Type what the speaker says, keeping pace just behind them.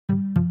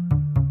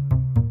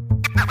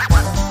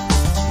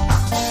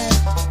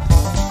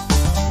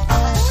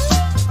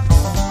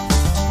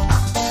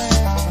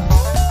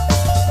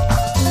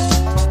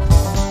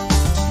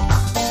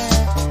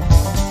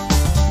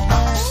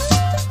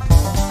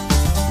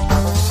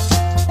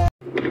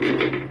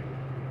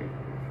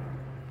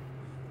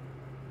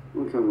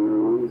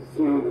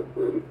So,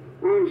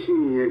 I want you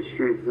to get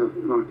straight to the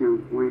fucking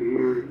point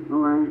here,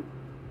 alright?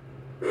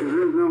 Because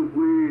there's no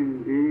point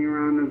in beating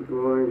around the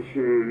bush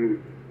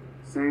and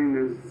saying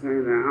this,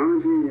 saying that. I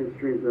want you to get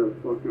straight to the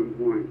fucking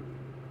point.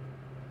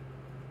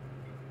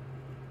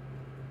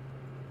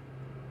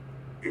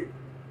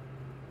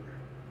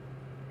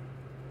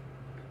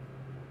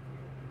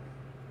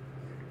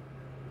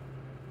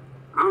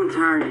 I'm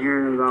tired of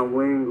hearing about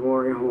Wayne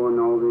Glory Hole and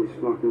all these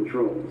fucking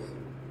trolls.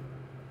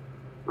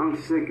 I'm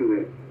sick of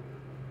it.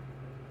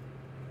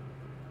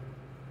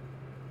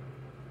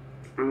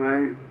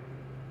 Alright?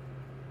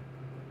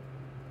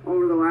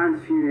 Over the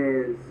last few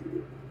days,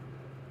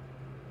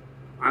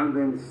 I've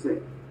been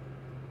sick.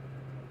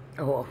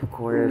 Oh, of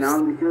course.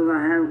 Not because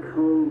I have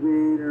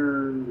COVID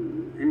or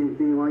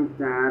anything like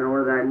that,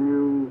 or that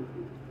new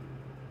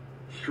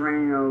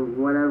strain of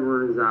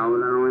whatever is out.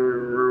 I don't even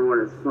remember what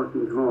it's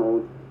fucking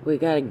called. We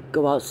gotta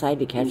go outside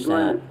to catch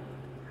that.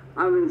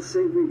 I've been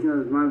sick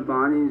because my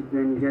body's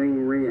been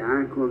getting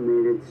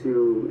reacclimated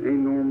to a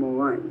normal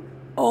life.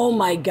 Oh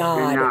my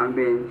god. And not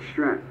being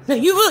stressed. Are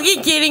you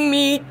fucking kidding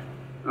me?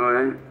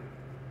 Alright?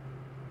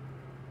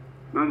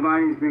 My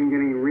body's been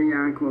getting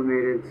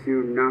reacclimated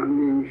to not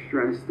being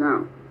stressed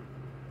out.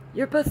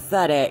 You're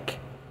pathetic.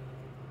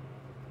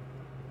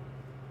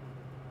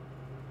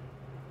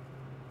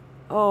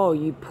 Oh,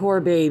 you poor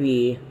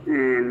baby.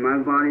 And my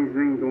body's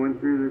been going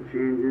through the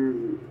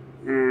changes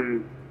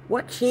and...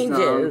 What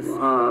changes?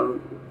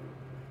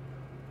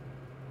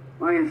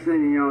 Like I said,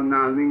 you know,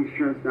 not being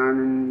stressed out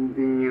and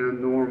being in a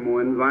normal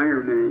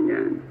environment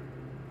again.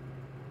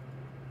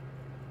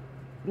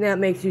 That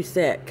makes you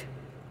sick.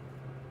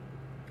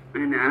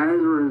 And as a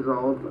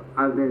result,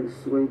 I've been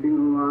sleeping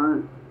a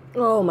lot.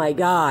 Oh my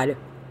god.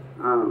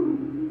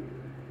 And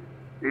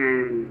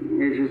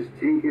it's just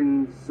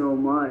taken so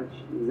much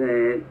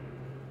that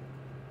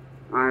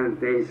I've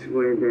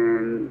basically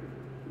been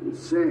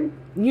sick.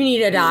 You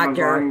need a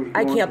doctor.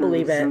 I can't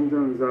believe it.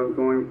 Symptoms of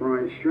going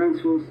from a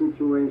stressful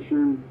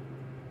situation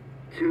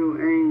to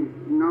a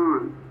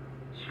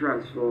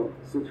non-stressful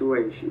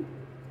situation.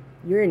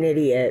 You're an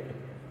idiot.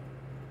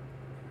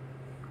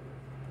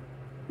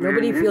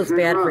 Nobody feels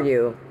bad for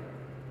you.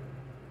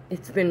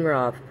 It's been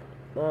rough.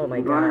 Oh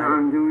my god. But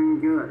I'm doing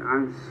good.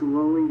 I'm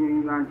slowly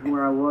getting back to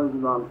where I was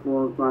about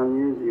 4 or 5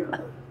 years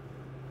ago.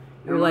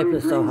 Your life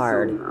was so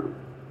hard.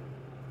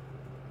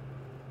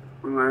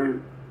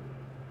 Alright?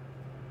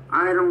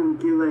 I don't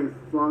give a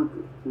fuck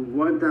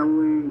what that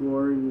Wayne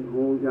Glory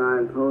Hole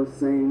guy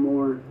posts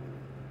anymore.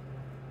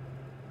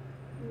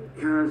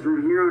 Because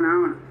from here on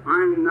out,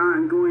 I'm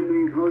not going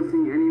to be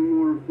posting any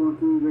more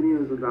fucking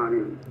videos about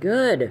him.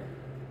 Good.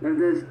 If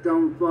this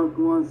dumb fuck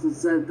wants to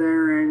sit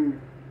there and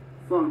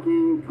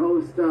fucking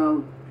post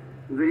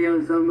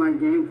videos of my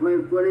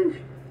gameplay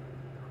footage,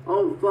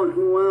 oh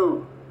fucking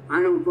well.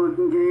 I don't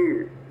fucking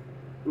care.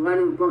 Let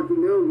him fucking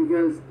do it,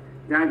 because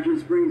that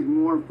just brings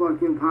more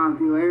fucking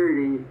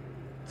popularity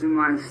to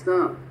my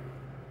stuff.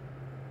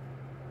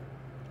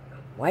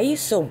 Why are you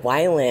so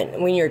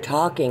violent when you're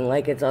talking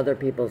like it's other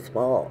people's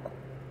fault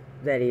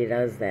that he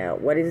does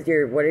that? Why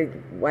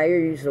are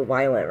you so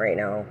violent right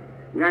now?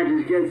 That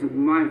just gets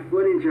my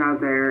footage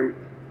out there,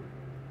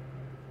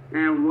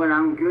 and what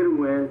I'm good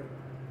with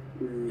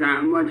is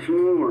that much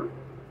more.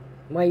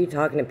 Why are you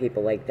talking to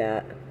people like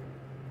that?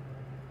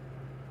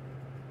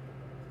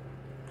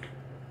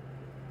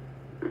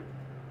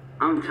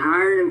 I'm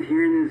tired of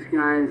hearing this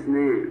guy's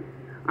name.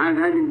 I've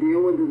had to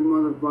deal with this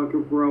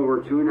motherfucker for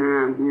over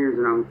 2.5 years,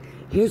 and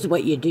Here's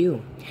what you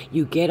do.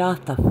 You get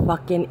off the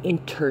fucking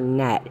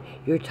internet.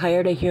 You're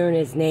tired of hearing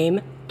his name?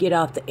 Get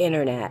off the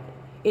internet.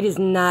 It is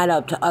not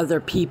up to other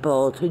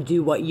people to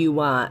do what you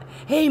want.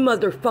 Hey,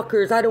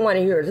 motherfuckers, I don't want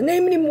to hear his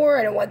name anymore.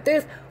 I don't want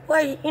this.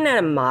 Why? You're not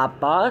a mob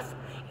boss.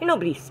 You're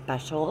nobody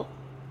special.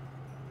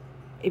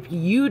 If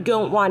you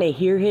don't want to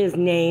hear his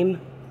name,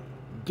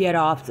 get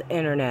off the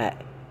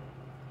internet.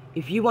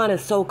 If you want a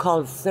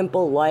so-called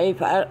simple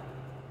life,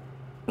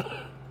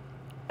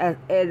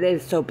 it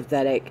is so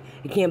pathetic.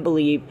 I can't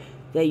believe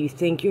that you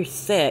think you're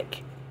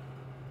sick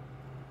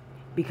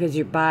because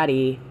your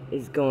body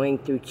is going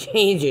through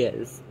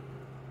changes.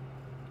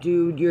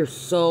 Dude, you're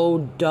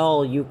so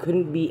dull. You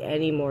couldn't be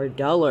any more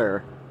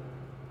duller.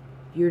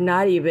 You're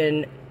not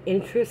even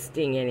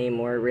interesting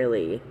anymore,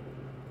 really.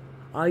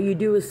 All you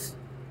do is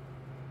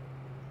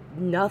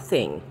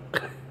nothing.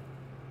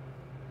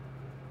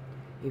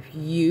 If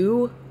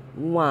you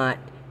want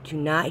to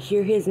not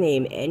hear his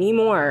name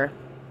anymore,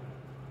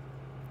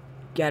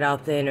 get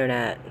off the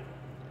internet.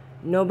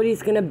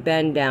 Nobody's gonna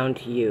bend down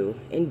to you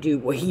and do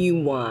what you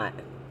want,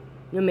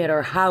 no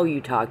matter how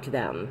you talk to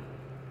them.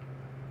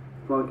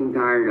 fucking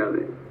tired of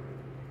it.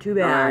 Too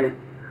bad.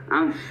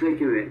 I'm sick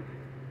of it.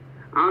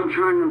 I'm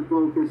trying to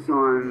focus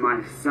on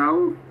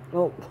myself,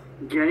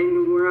 getting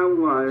to where I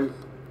was,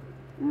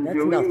 That's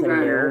doing nothing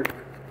better, here.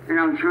 and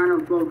I'm trying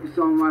to focus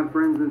on my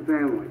friends and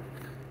family.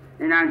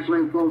 And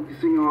actually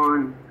focusing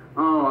on,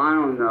 I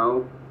don't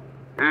know,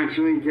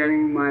 actually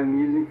getting my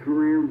music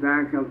career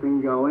back up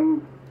and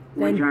going.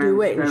 Then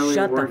do it and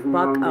shut the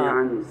fuck up.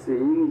 Behind the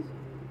scenes.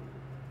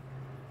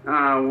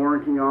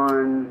 Working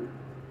on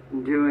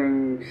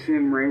doing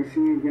sim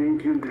racing again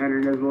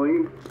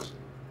competitively.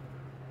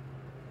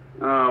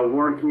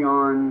 Working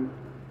on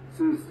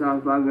some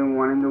stuff I've been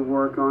wanting to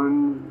work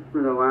on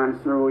for the last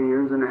several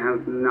years and I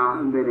have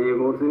not been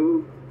able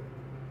to.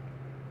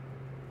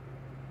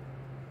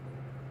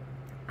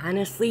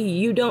 Honestly,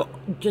 you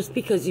don't, just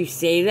because you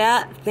say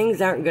that,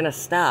 things aren't gonna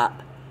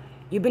stop.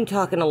 You've been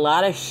talking a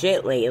lot of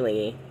shit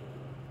lately.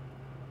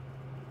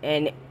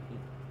 And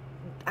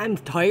I'm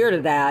tired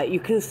of that. You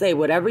can say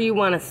whatever you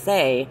want to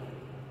say,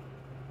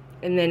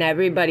 and then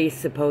everybody's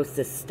supposed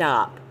to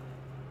stop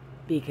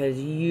because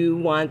you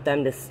want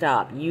them to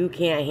stop. You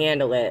can't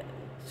handle it,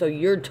 so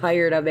you're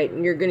tired of it,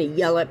 and you're gonna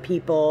yell at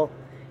people.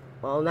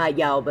 Well, not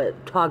yell,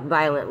 but talk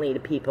violently to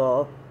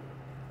people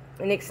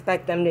and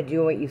expect them to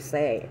do what you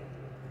say.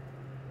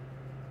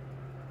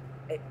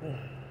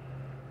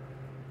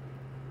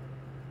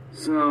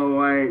 So,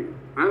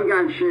 I've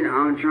got shit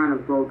I'm trying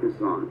to focus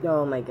on.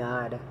 Oh my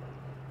god.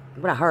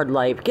 What a hard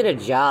life. Get a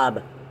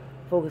job.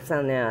 Focus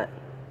on that.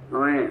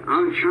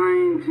 I'm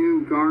trying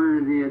to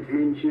garner the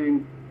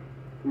attention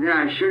that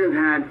I should have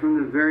had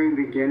from the very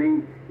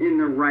beginning in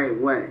the right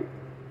way.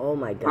 Oh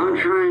my god. I'm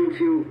trying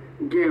to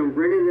get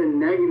rid of the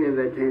negative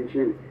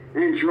attention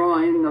and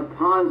draw in the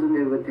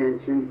positive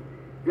attention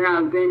that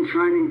I've been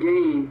trying to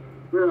gain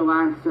for the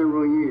last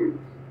several years.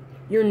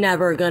 You're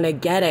never gonna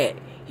get it.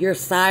 You're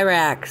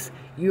Cyrax.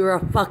 You're a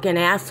fucking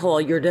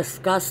asshole. You're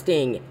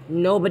disgusting.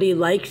 Nobody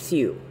likes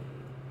you.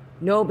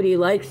 Nobody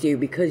likes you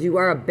because you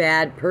are a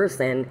bad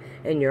person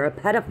and you're a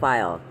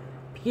pedophile.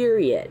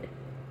 Period.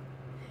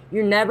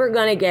 You're never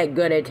gonna get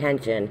good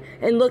attention.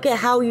 And look at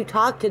how you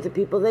talk to the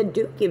people that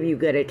do give you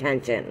good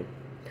attention.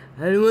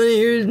 I don't want to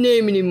hear his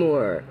name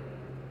anymore.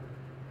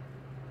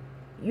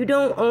 You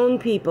don't own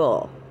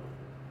people.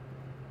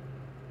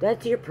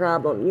 That's your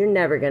problem. You're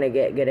never going to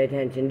get good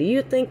attention. Do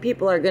you think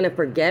people are going to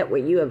forget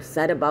what you have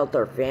said about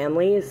their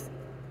families?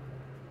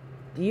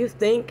 Do you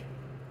think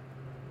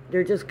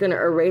they're just going to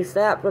erase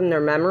that from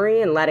their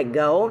memory and let it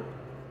go?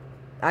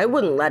 I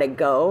wouldn't let it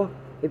go.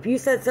 If you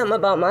said something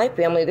about my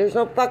family, there's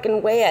no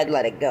fucking way I'd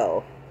let it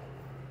go.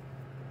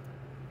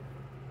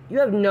 You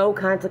have no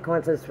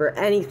consequences for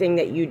anything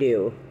that you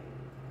do.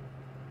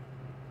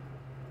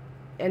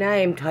 And I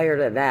am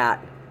tired of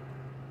that.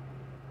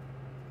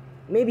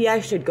 Maybe I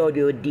should go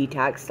to a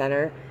detox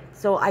center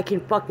so I can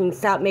fucking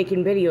stop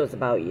making videos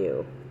about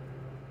you.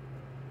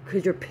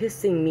 Because you're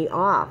pissing me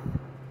off.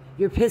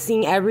 You're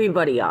pissing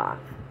everybody off.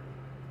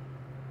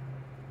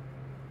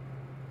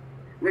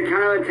 The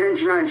kind of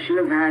attention I should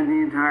have had the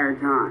entire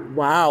time.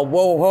 Wow,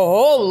 whoa, whoa,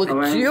 whoa, look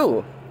at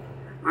you.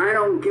 I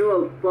don't give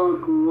a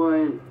fuck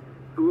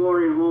what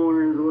Glory Hole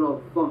and his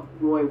little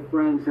fuckboy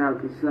friends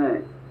have to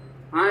say.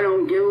 I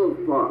don't give a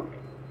fuck.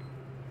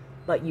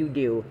 But you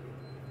do.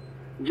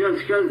 Just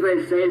because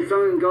they say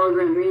something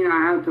doesn't mean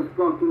I have to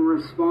fucking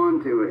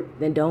respond to it.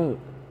 Then don't.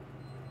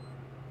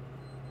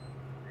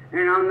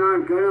 And I'm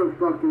not gonna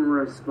fucking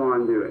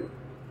respond to it.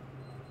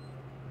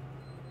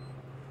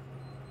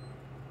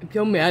 I'm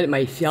so mad at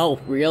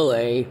myself,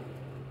 really.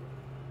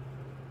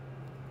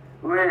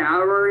 Alright,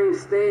 I've already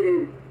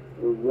stated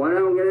what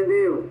I'm gonna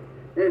do.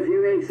 If he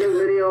makes a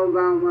video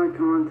about my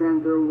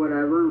content or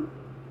whatever,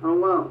 oh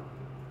well.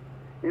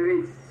 If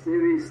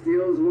he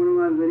steals one of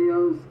my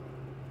videos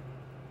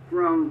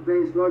from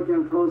Facebook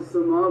and posts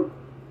them up,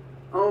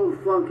 oh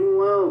fucking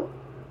well.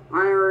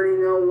 I already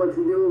know what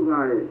to do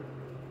about it.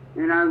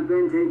 And I've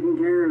been taking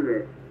care of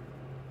it.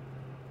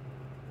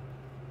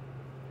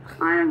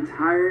 I am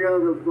tired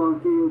of the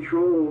fucking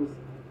trolls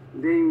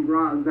being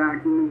brought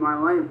back into my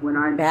life when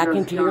I back just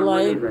into got your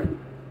life? rid of it.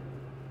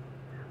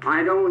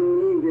 I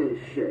don't need this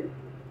shit.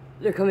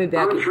 They're coming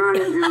back. I'm trying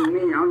to do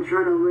me. I'm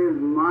trying to live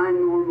my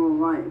normal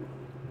life.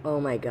 Oh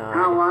my god.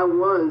 How I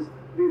was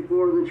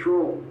before the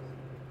trolls.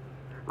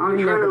 I'm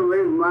trying to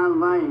live my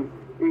life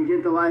and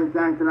get the life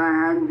back that I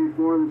had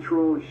before the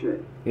troll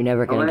shit. You're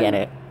never gonna get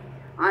it.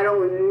 I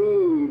don't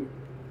need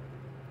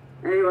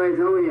anybody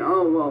tell me,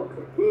 oh, well,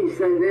 he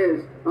said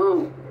this.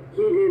 Oh,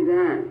 he did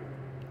that.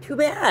 Too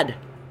bad.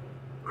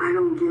 I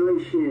don't give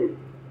a shit.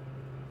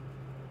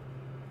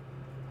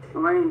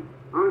 Alright?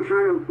 I'm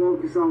trying to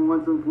focus on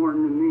what's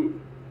important to me.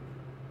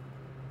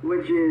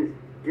 Which is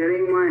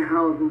getting my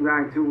health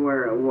back to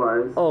where it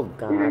was. Oh,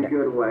 God. In a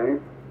good way.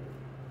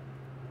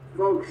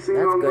 Focusing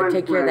That's on good. my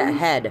Take care of that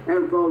head.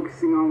 And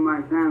focusing on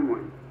my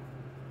family.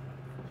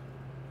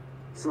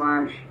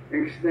 /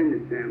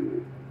 extended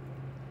family.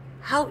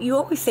 How, you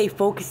always say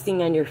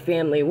focusing on your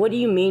family. What do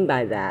you mean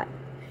by that?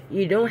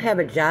 You don't have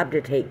a job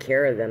to take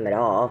care of them at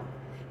all.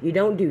 You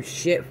don't do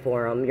shit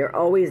for them. You're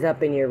always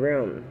up in your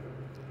room.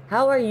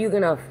 How are you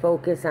gonna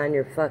focus on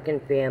your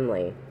fucking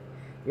family?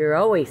 You're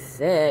always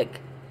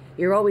sick.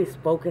 You're always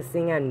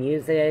focusing on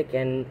music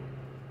and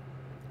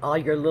all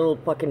your little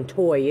fucking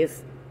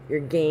toys,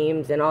 your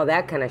games and all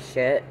that kind of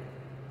shit.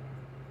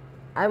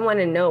 I want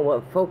to know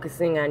what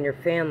focusing on your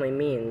family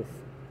means.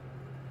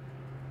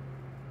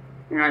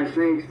 And I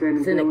say extended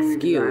It's an family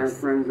excuse. because I have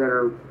friends that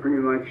are pretty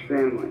much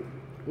family.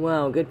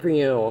 Well, good for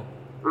you.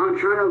 I'm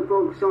trying to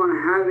focus on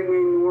having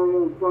a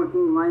normal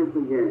fucking life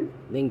again.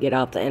 Then get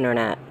off the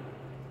internet.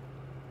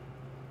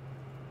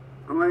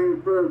 I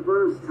mean, for the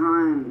first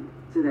time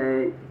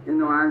today in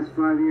the last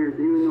 5 years,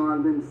 even though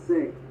I've been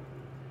sick,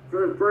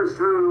 for the first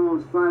time in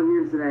almost 5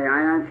 years today,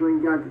 I actually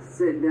got to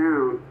sit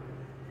down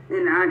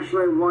and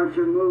actually watch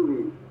a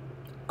movie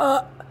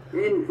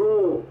in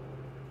full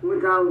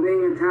without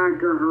being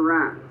attacked or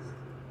harassed.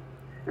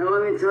 And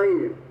let me tell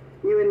you,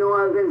 even though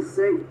I've been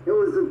sick, it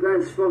was the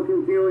best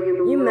fucking feeling in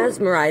the world. You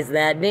mesmerized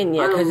that, didn't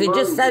you? Because you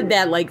just said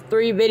that like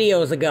 3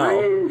 videos ago.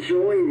 I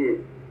enjoyed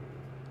it.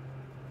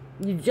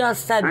 You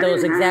just said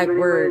those exact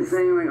words.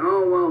 Saying like,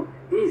 oh, well,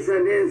 he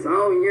said this,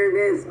 oh, you're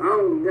this,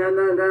 oh, da,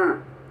 da,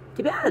 da.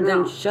 Too bad,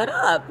 then shut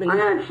up. And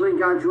I actually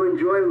got to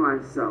enjoy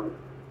myself.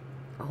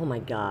 oh my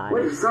God.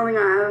 Which is something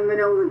I haven't been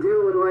able to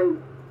do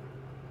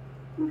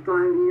in like 5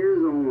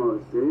 years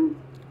almost, dude.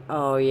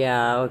 Oh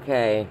yeah,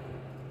 okay.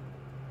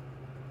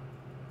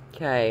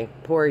 Okay,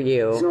 poor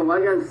you. So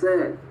like I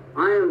said,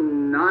 I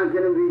am not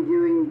going to be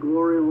giving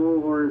Glory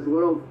Hole or his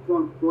little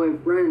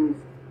fuckboy friends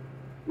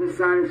the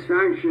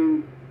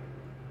satisfaction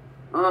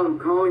of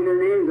calling their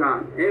names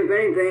out. If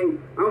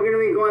anything, I'm going to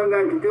be going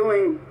back to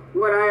doing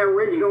what I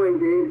originally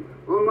did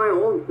on my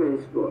old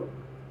Facebook,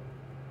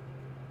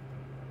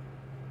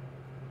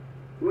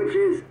 which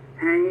is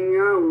hanging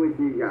out with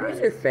you guys. Where's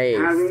your face?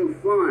 Having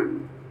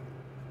fun.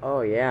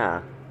 Oh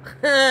yeah.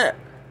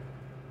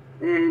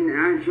 And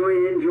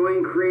actually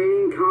enjoying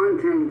creating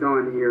content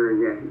on here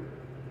again.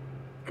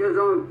 Because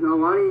a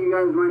lot of you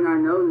guys might not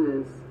know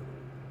this,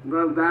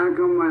 but back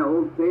on my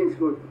old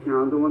Facebook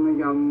account, the one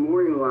that got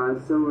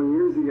memorialized several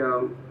years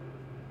ago,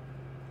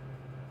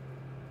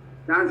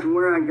 that's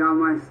where I got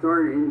my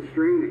start in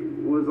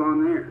streaming, was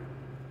on there.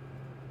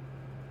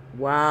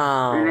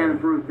 Wow. And then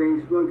from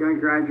Facebook, I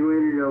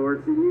graduated over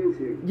to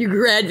YouTube. You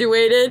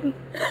graduated?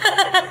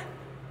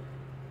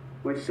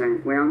 Which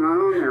thankfully I'm not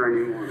on there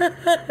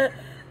anymore.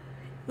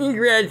 You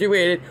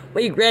graduated.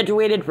 Well, you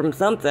graduated from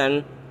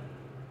something.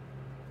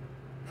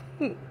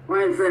 Like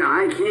I said,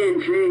 I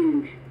can't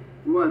change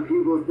what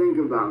people think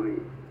about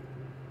me.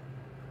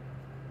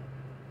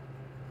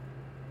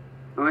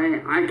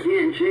 I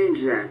can't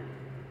change that.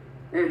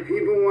 If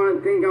people want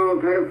to think I'm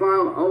a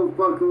pedophile, oh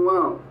fucking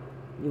well.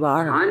 You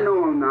are. I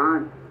know I'm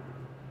not.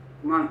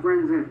 My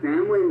friends and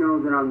family know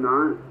that I'm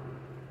not.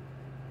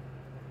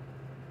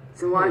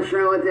 So why should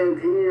I let the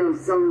opinion of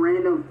some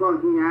random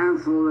fucking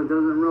asshole that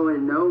doesn't really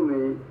know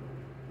me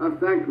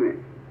affect me?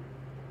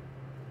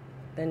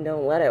 Then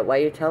don't let it. Why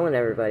are you telling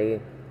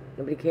everybody?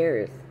 Nobody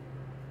cares.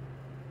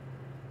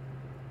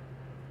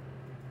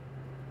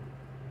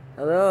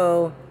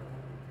 Hello?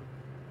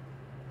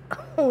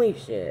 Holy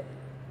shit.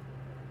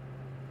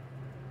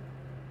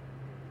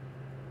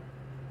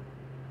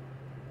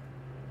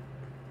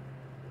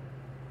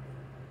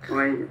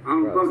 Like,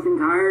 I'm Gross. fucking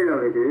tired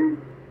of it,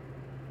 dude.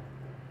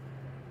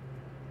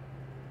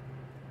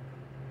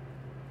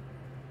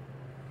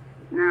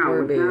 Now,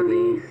 Poor with that baby.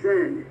 being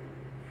said,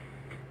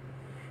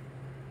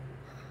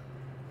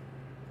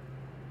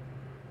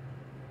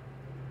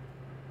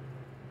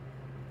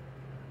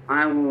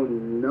 I will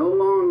no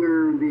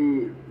longer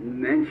be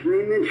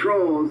mentioning the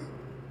trolls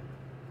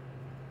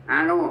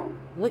at all.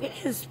 Look at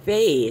his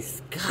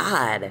face.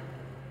 God.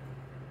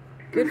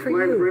 Good for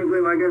Quite you.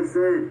 frankly, like I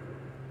said,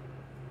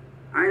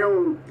 I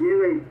don't give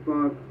a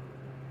fuck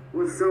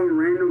with some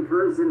random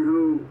person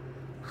who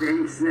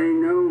thinks they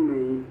know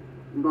me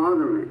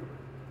bother me.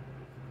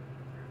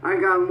 I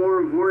got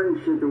more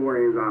important shit to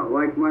worry about,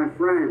 like my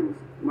friends,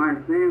 my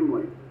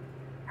family,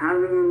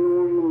 having a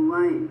normal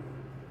life.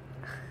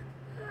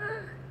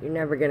 You're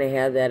never gonna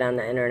have that on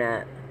the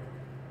internet.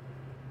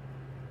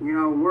 You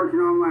know, working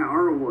on my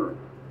artwork,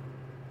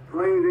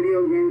 playing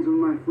video games with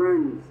my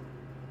friends,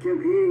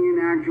 competing in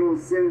actual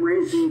sim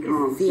racing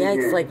comps He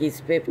acts again, like he's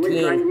which I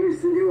 15.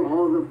 used to do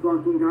all the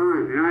fucking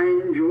time, and I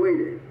enjoyed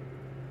it.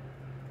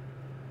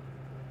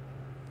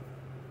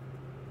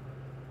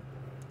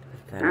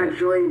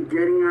 Actually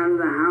getting out of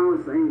the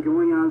house and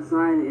going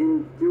outside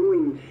and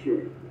doing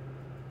shit.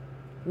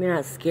 You're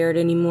not scared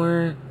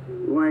anymore?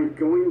 Like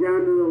going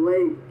down to the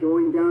lake,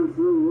 going down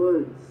to the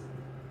woods,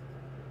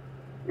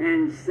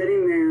 and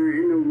sitting there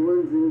in the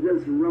woods and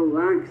just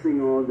relaxing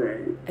all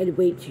day. I'd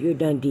wait till you're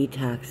done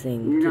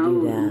detoxing You to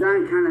know, do that.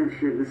 that kind of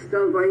shit. The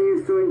stuff I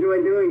used to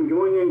enjoy doing,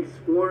 going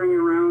exploring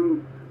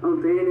around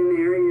abandoned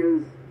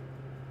areas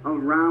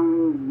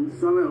around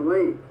Summit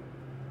Lake.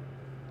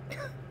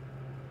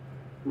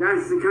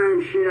 That's the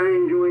kind of shit I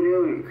enjoy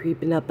doing.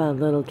 Creeping up on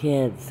little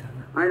kids.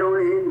 I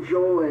don't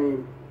enjoy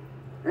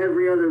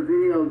every other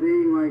video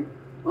being like,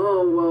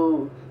 oh,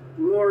 well,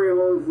 Glory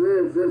holds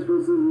this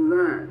versus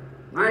that.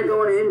 I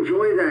don't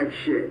enjoy that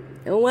shit.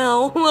 Oh,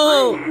 well.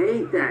 I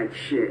hate that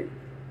shit.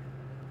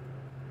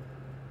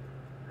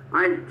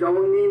 I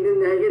don't need the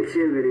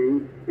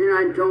negativity, and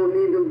I don't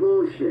need the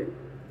bullshit.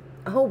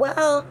 Oh,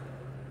 well.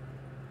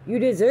 You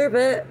deserve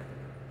it.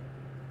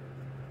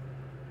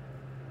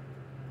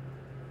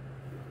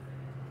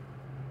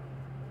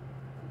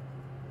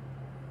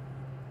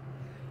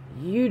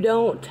 You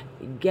don't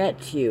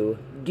get to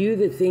do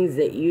the things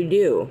that you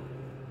do.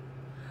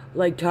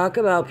 Like talk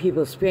about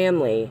people's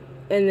family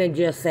and then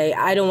just say,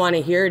 I don't want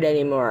to hear it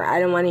anymore. I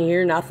don't want to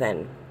hear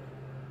nothing.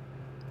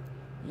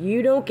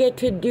 You don't get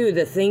to do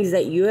the things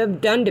that you have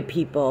done to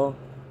people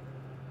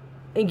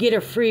and get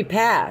a free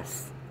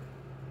pass.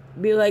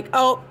 Be like,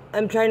 oh,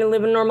 I'm trying to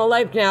live a normal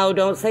life now.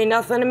 Don't say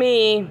nothing to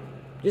me.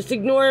 Just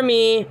ignore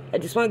me. I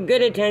just want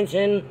good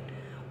attention.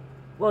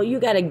 Well, you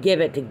gotta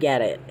give it to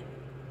get it.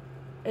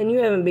 And you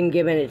haven't been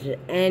giving it to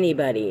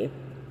anybody.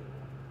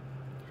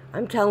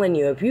 I'm telling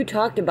you, if you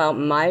talked about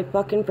my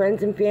fucking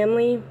friends and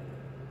family,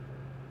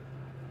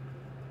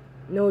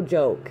 no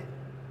joke.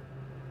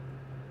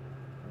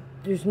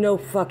 There's no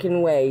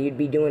fucking way you'd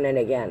be doing it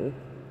again.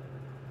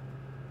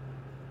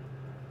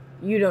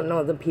 You don't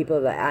know the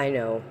people that I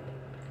know.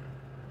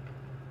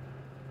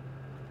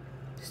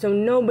 So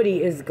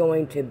nobody is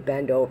going to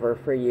bend over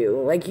for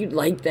you like you'd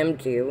like them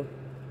to.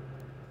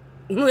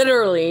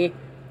 Literally.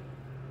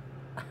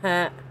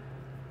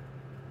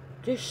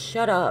 Just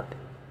shut up.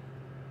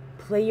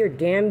 Play your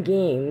damn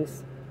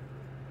games.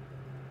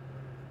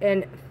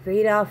 And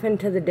fade off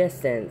into the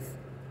distance.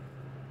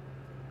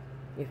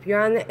 If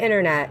you're on the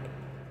internet,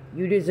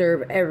 you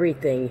deserve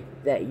everything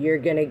that you're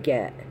gonna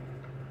get.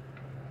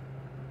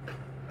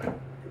 Because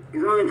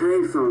let me tell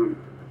you something.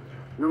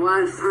 The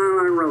last time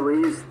I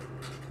released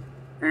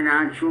an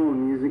actual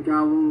music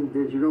album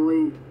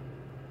digitally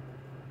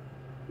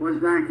was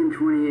back in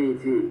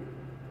 2018.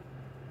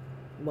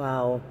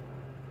 Wow.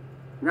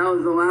 That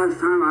was the last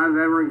time I've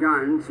ever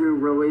gotten to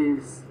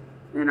release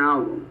an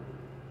album.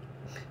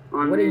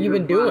 What have you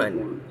been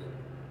doing?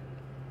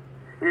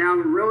 And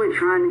I'm really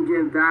trying to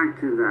get back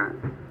to that.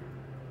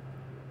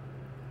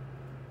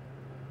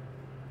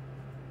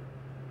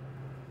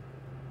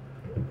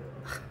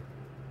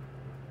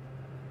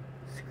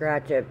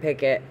 Scratch it,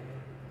 pick it.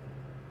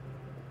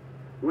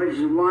 Which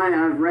is why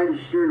I've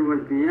registered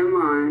with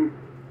BMI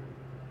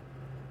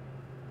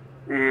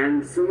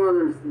and some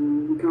other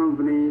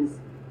companies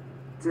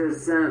to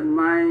set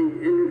my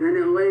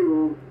independent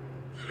label,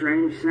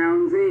 Strange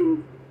Sounds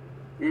Inc.,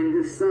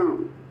 into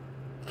some.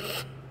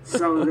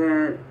 So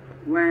that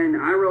when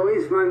I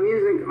release my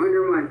music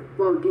under my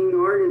fucking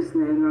artist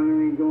name I'm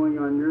going to be going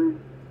under,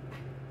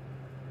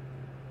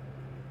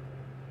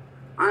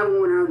 I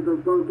won't have to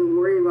fucking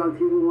worry about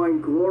people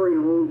like Glory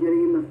Hole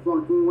getting in the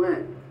fucking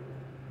way.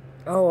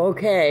 Oh,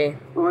 okay.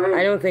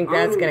 I don't think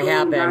that's going to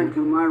happen. I'm going back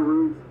to my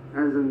roots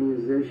as a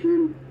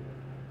musician,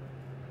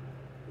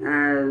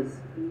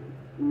 as,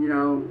 you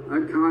know,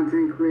 a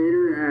content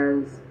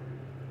creator, as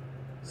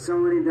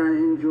somebody that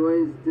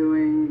enjoys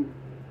doing,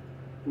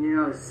 you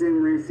know,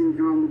 sim racing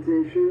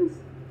competitions,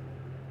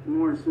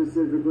 more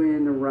specifically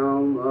in the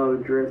realm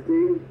of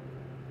drifting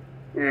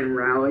and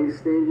rally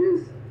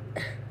stages.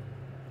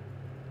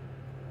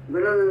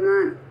 But other than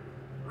that,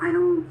 I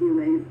don't give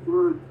a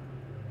fuck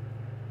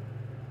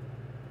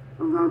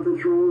about the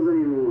trolls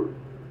anymore.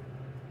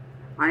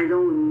 I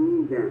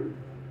don't need them,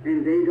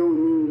 and they don't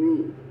need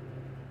me.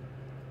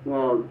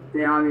 Well,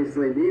 they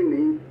obviously need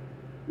me,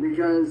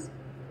 because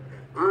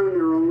I'm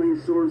their only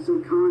source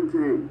of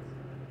content.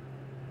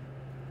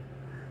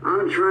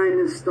 I'm trying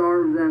to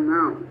starve them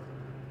out.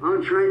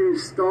 I'm trying to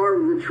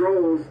starve the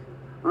trolls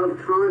of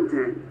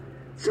content,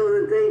 so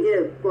that they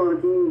get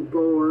fucking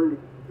bored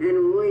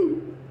and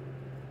leave.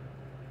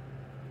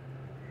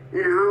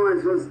 And how am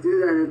I supposed to do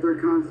that if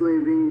they're constantly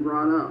being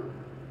brought up?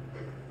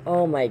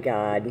 Oh my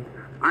god.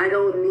 I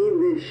don't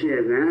need this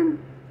shit, man.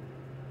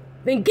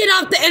 Then get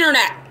off the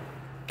internet!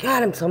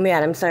 God, I'm so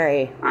mad. I'm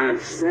sorry.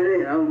 I've said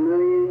it a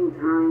million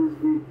times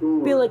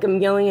before. I feel like I'm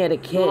yelling at a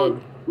kid.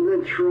 Fuck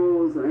the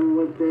trolls and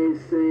what they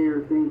say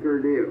or think or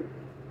do.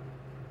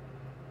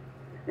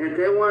 If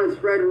they want to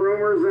spread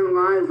rumors and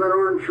lies that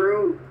aren't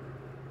true,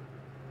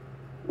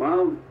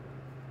 well,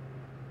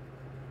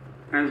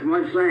 as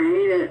much as I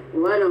hate it,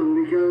 let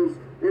them, because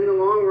in the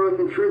long run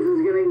the truth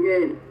is going to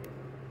get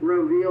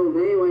revealed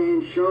anyway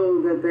and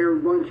show that they're a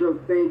bunch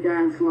of fake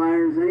ass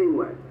liars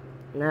anyway.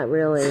 Not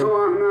really. So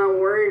I'm not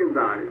worried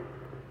about it.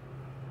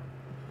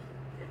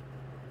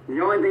 The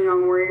only thing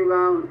I'm worried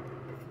about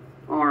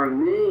are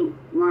me,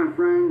 my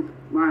friends,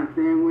 my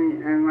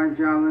family, and my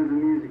job as a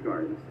music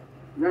artist.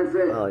 That's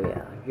it. Oh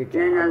yeah, your job.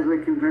 And as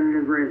a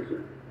competitive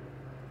racer.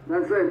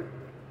 That's it.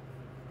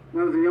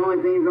 Those are the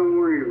only things I'm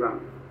worried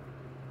about.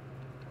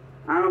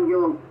 I don't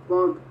give a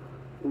fuck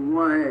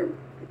what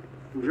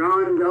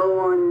John Doe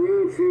on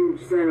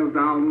YouTube said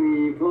about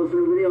me posting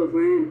videos,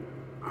 man.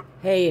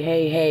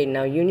 Hey,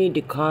 now you need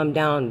to calm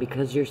down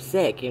because you're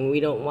sick and we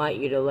don't want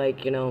you to,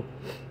 like, you know,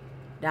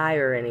 die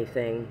or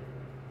anything.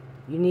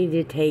 You need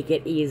to take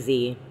it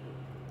easy.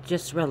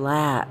 Just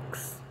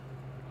relax.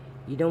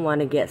 You don't want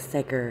to get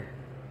sicker.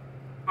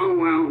 Oh,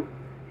 well,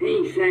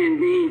 he said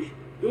this.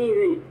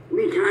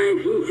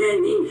 Because he said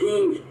these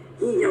things,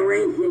 he's a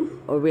racist.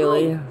 Oh,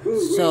 really?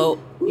 So,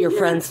 your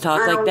friends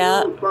talk like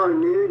that? Fuck,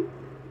 dude.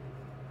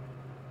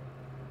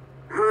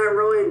 I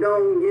really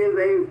don't give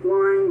a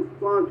flying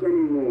fuck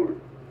anymore.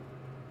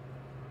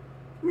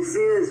 You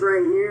see this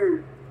right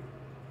here?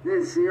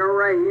 This here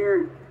right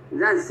here?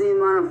 That's the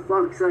amount of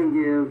fucks I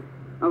give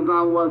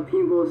about what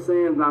people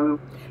say about me.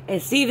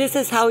 And see, this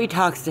is how he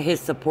talks to his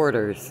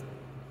supporters.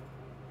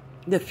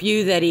 The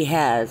few that he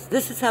has.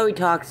 This is how he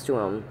talks to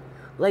them.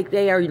 Like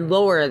they are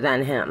lower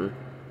than him.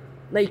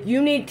 Like,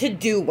 you need to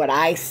do what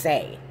I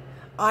say.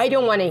 I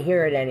don't want to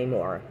hear it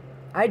anymore.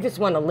 I just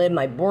want to live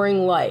my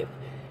boring life.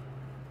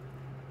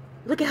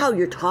 Look at how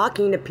you're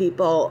talking to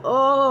people.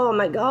 Oh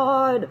my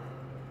God.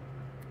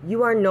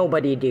 You are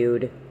nobody,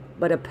 dude,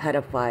 but a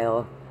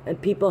pedophile. And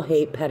people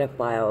hate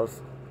pedophiles.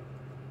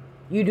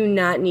 You do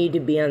not need to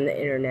be on the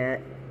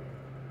internet.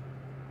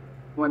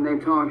 When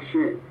they talk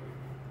shit.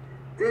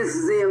 This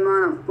is the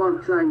amount of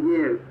fucks I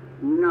give.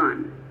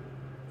 None.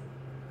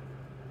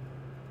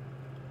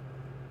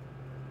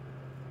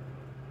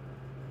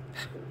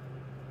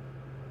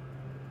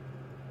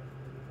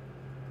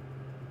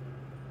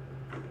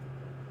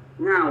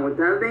 Now, with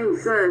that being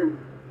said,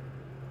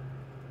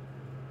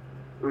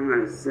 I'm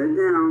gonna sit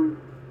down,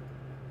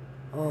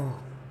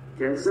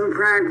 get some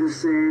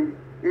practice in,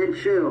 and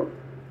chill.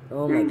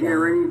 Oh my and get God.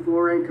 ready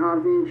for a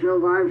coffee and chill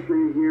live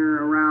stream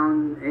here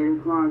around 8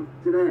 o'clock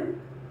today.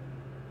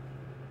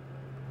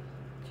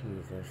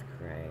 Jesus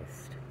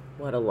Christ.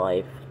 What a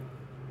life.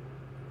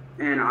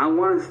 And I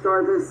want to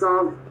start this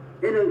off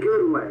in a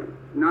good way,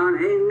 not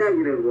a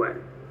negative way.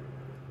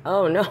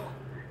 Oh no.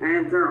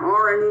 And if there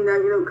are any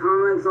negative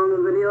comments on the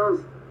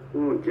videos,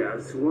 well,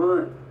 guess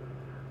what?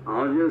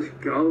 I'll just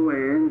go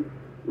in,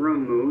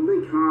 remove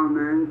the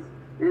comments,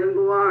 and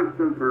block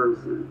the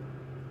person.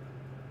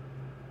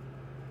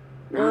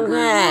 Not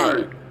that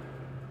Okay. hard.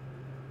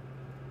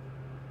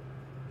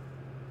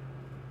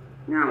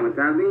 Now, with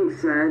that being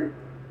said,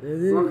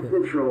 fuck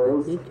the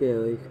trolls.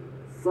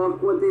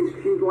 Fuck what these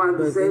people have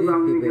to say about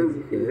me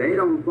because they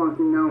don't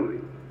fucking know me.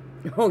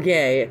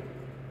 Okay.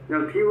 The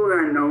people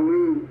that know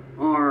me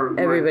are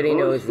Everybody my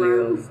knows close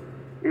you. friends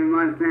and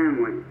my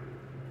family.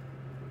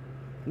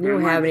 You don't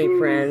And my have any teammates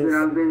friends.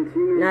 that I've been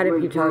teammates Not if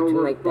with you for talk to them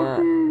over like that.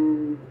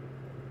 fucking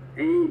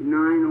 8,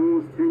 9,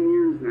 almost 10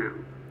 years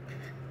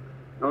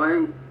now.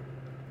 Okay?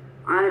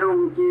 I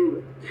don't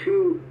give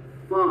 2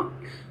 fucks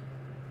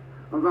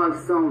about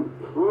some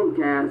punk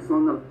ass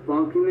on the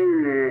fucking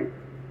internet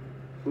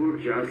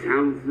who just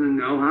happens to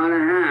know how to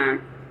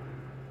hack,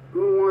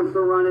 who wants to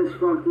run his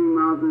fucking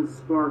mouth and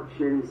spark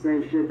shit and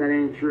say shit that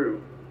ain't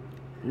true.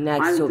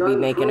 Next, he'll be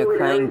making a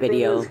crying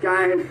video. This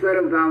guy has said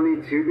about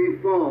me to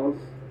be false.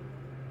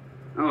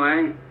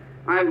 Okay?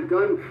 I've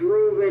done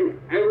proven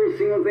every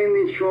single thing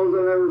these trolls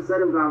have ever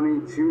said about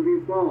me to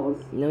be false.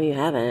 No, you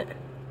haven't.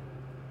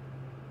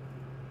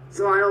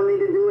 So I don't need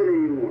to do it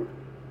anymore.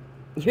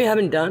 You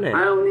haven't done it.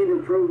 I don't need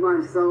to prove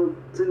myself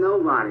to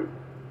nobody.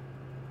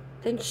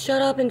 Then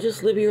shut up and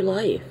just live your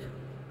life.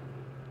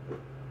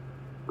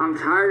 I'm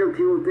tired of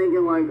people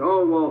thinking like,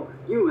 oh, well,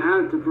 you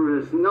have to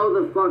prove this. No,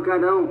 the fuck I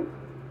don't.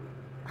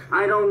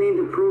 I don't need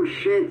to prove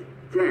shit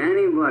to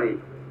anybody.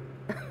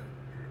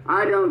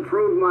 I done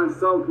proved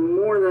myself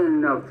more than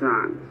enough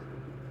times.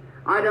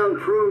 I done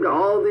proved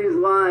all these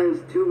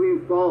lies to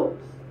be false.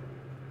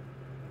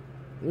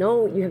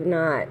 No, you have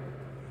not.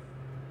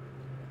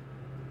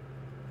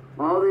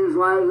 All these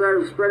lies that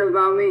are spread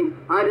about me,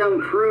 I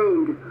done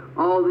proved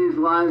all these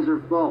lies are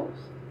false.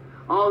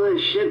 All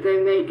this shit they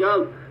make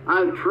up,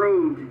 I've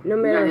proved. No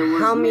matter that it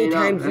was how many made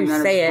up times you and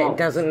that say it's it, false. it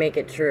doesn't make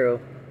it true.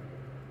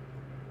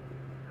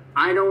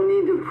 I don't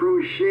need to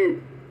prove shit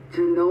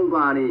to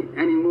nobody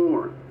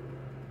anymore.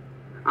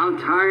 I'm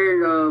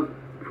tired of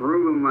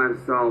proving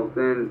myself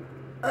and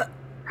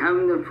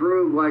having to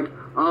prove like,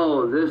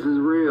 oh, this is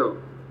real.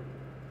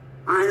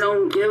 I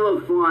don't give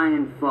a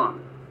flying fuck.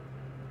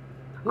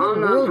 What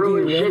I'm not world do you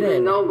proving shit live to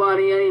in?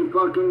 nobody any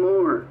fucking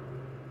more.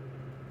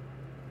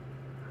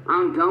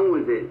 I'm done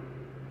with it.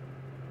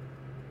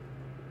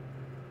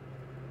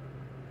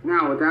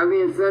 Now, with that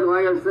being said,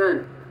 like I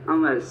said,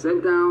 I'm gonna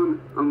sit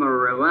down, I'm gonna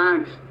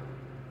relax,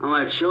 I'm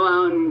gonna chill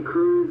out and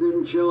cruise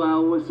and chill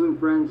out with some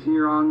friends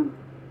here on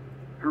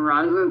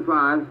Horizon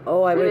 5.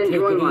 Oh, I and would take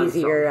enjoy it myself.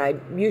 easier.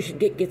 You should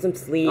get some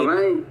sleep.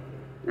 Okay?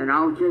 And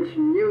I'll catch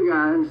you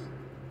guys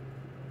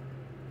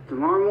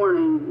tomorrow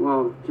morning,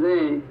 well,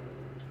 today,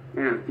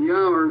 in a few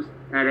hours,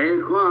 at 8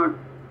 o'clock,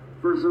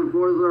 for some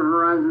Forza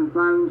Horizon 5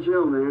 and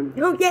chill, man.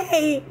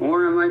 Okay.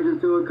 Or I might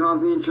just do a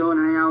coffee and chill and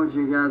hang out with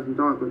you guys and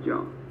talk with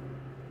y'all.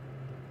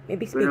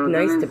 Maybe But speak with that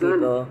nice being to said,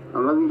 people. I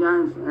love you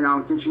guys, and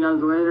I'll catch you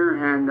guys later,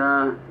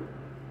 and,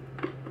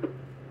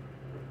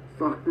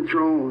 fuck the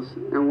trolls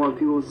and what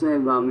people say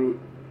about me.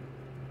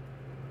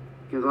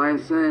 Because like I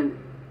said,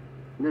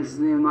 this is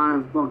the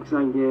amount of fucks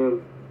I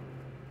give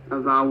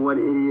about what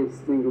idiots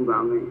think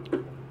about me.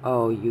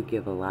 Oh, you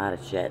give a lot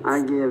of shit. I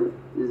give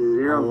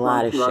zero A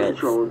lot fucks of about the shits.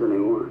 trolls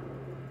anymore.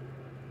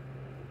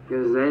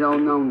 Because they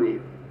don't know me.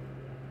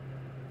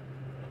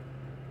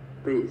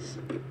 Peace.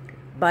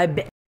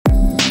 Bye.